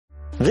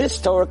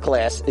This Torah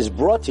class is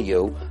brought to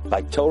you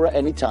by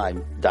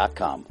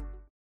TorahAnytime.com.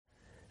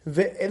 What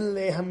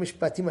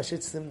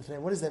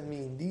does that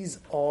mean? These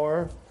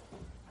are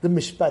the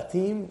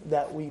Mishpatim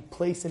that we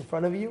place in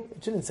front of you.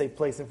 It shouldn't say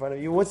place in front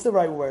of you. What's the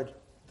right word?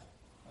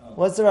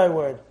 What's the right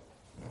word?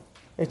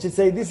 It should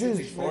say this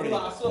is what?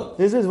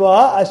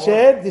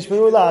 Asher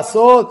tishmeru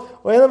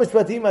la'asot. Oela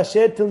Mishpatim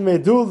asher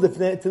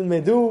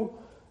tilmedu.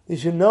 You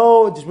should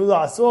know tishmeru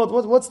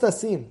la'asot. What's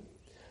tasim?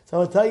 So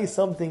I'll tell you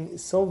something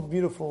so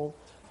beautiful.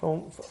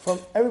 From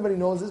everybody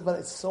knows this, but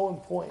it's so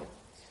important,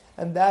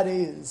 and that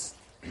is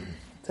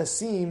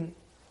tasim.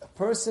 A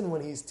person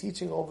when he's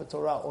teaching over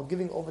Torah or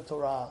giving over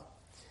Torah,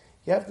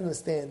 you have to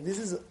understand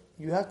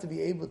you have to be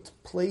able to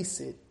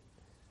place it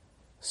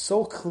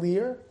so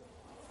clear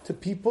to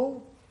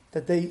people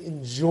that they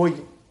enjoy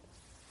it.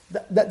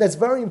 That's a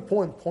very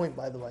important point,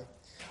 by the way.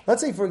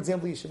 Let's say, for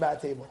example, your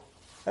Shabbat table.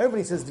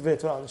 Everybody says Divrei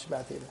Torah on the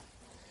Shabbat table.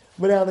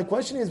 But now the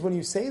question is, when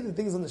you say the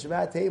things on the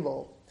Shabbat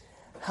table,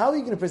 how are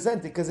you going to present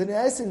it? Because in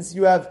essence,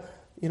 you have,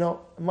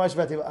 my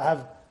Shabbat table, I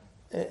have,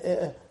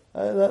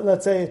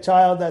 let's say, a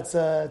child that's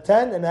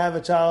 10, and I have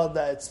a child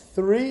that's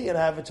 3, and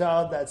I have a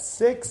child that's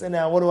 6, and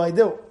now what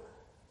do?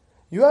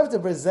 You have to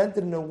present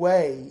it in a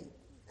way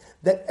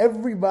that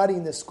everybody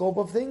in the scope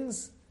of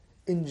things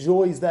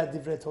enjoys that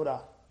Divrei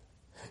Torah.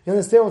 You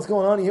understand what's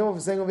going on? You hear what we're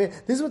saying over here?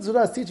 This is what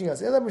Torah is teaching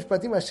us. It didn't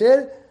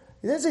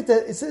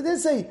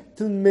say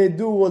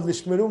tilmedu or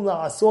lishmerum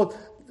la'asot.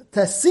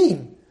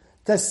 Tasim.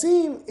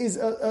 Tasim is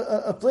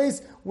a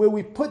place where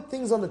we put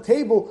things on the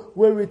table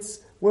where it's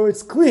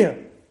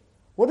clear.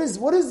 What is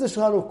the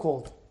Shulchan Aruch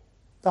called?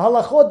 The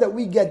halachot that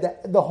we get,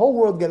 that the whole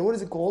world gets. What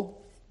is it called?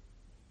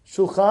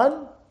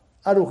 Shulchan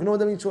Aruch. You know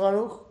what that means? Shulchan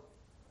Aruch.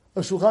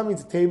 A shulchan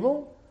means a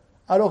table.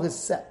 Aruch is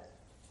set.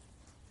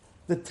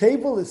 The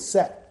table is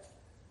set.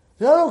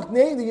 Shulchan Aruch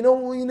named it.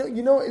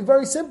 You know. It's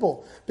very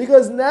simple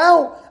because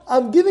now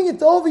I'm giving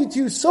it over to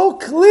you so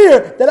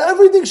clear that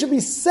everything should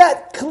be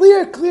set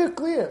clear.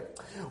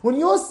 When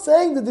you're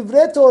saying the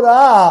Divrei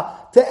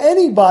Torah to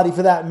anybody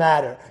for that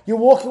matter, you're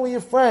walking with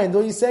your friend,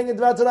 or you're saying a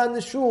Divrei Torah in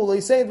the shul, or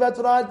you're saying a Divrei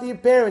Torah to your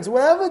parents,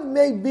 whatever it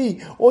may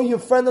be, or your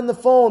friend on the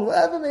phone,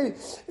 whatever it may be,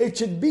 it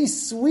should be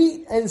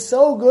sweet and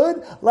so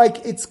good,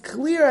 like it's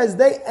clear as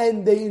day,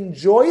 and they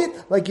enjoy it,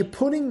 like you're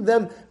putting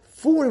them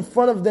food in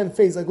front of them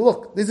face, like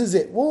look, this is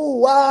it.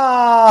 Ooh,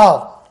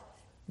 wow!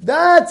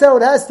 That's how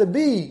it has to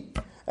be.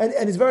 And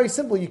it's very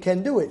simple, you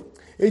can do it.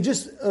 You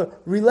just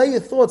relay your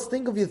thoughts,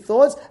 think of your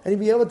thoughts, and you'll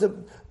be able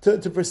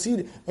to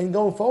proceed and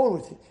going forward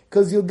with it.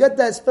 Because you'll get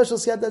that special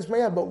siyata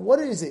shmaya. But what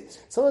is it?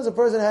 Sometimes a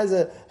person has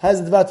a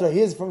Dvar Torah,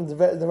 here's from the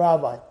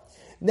rabbi.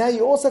 Now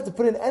you also have to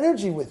put in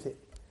energy with it.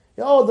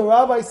 The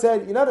rabbi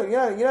said, you're not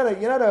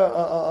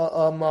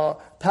a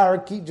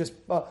parakeet, just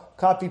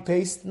copy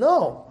paste.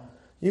 No.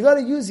 You got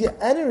to use your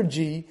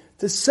energy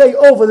to say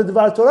over the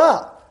Dvar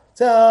Torah.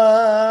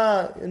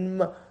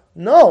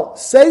 No.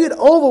 Say it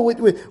over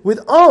with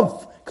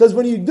umph. Because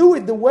when you do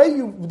it, the way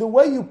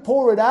you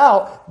pour it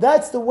out,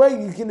 that's the way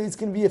it's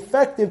going to be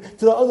effective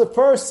to the other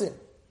person.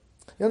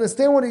 You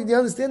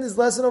understand this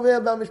lesson over here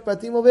about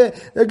Mishpatim over here?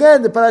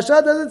 Again, the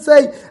Parashat doesn't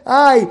say,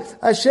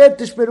 Asher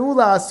tishmeru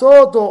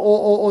la'asot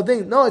or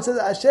things. No, it says,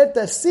 Asher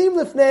tasim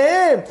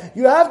lefnehem.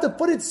 You have to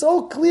put it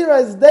so clear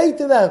as day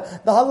to them.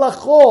 The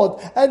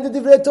halachot, and the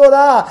Divrei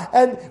Torah,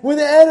 and with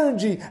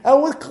energy,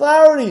 and with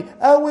clarity,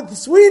 and with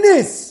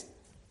sweetness.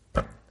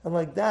 And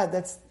like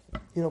that's,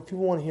 people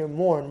want to hear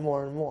more and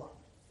more and more.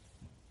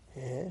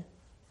 Yeah?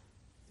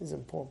 This is an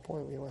important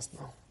point we must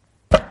know.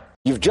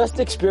 You've just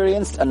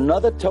experienced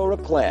another Torah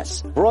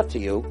class brought to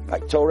you by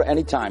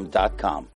TorahAnytime.com.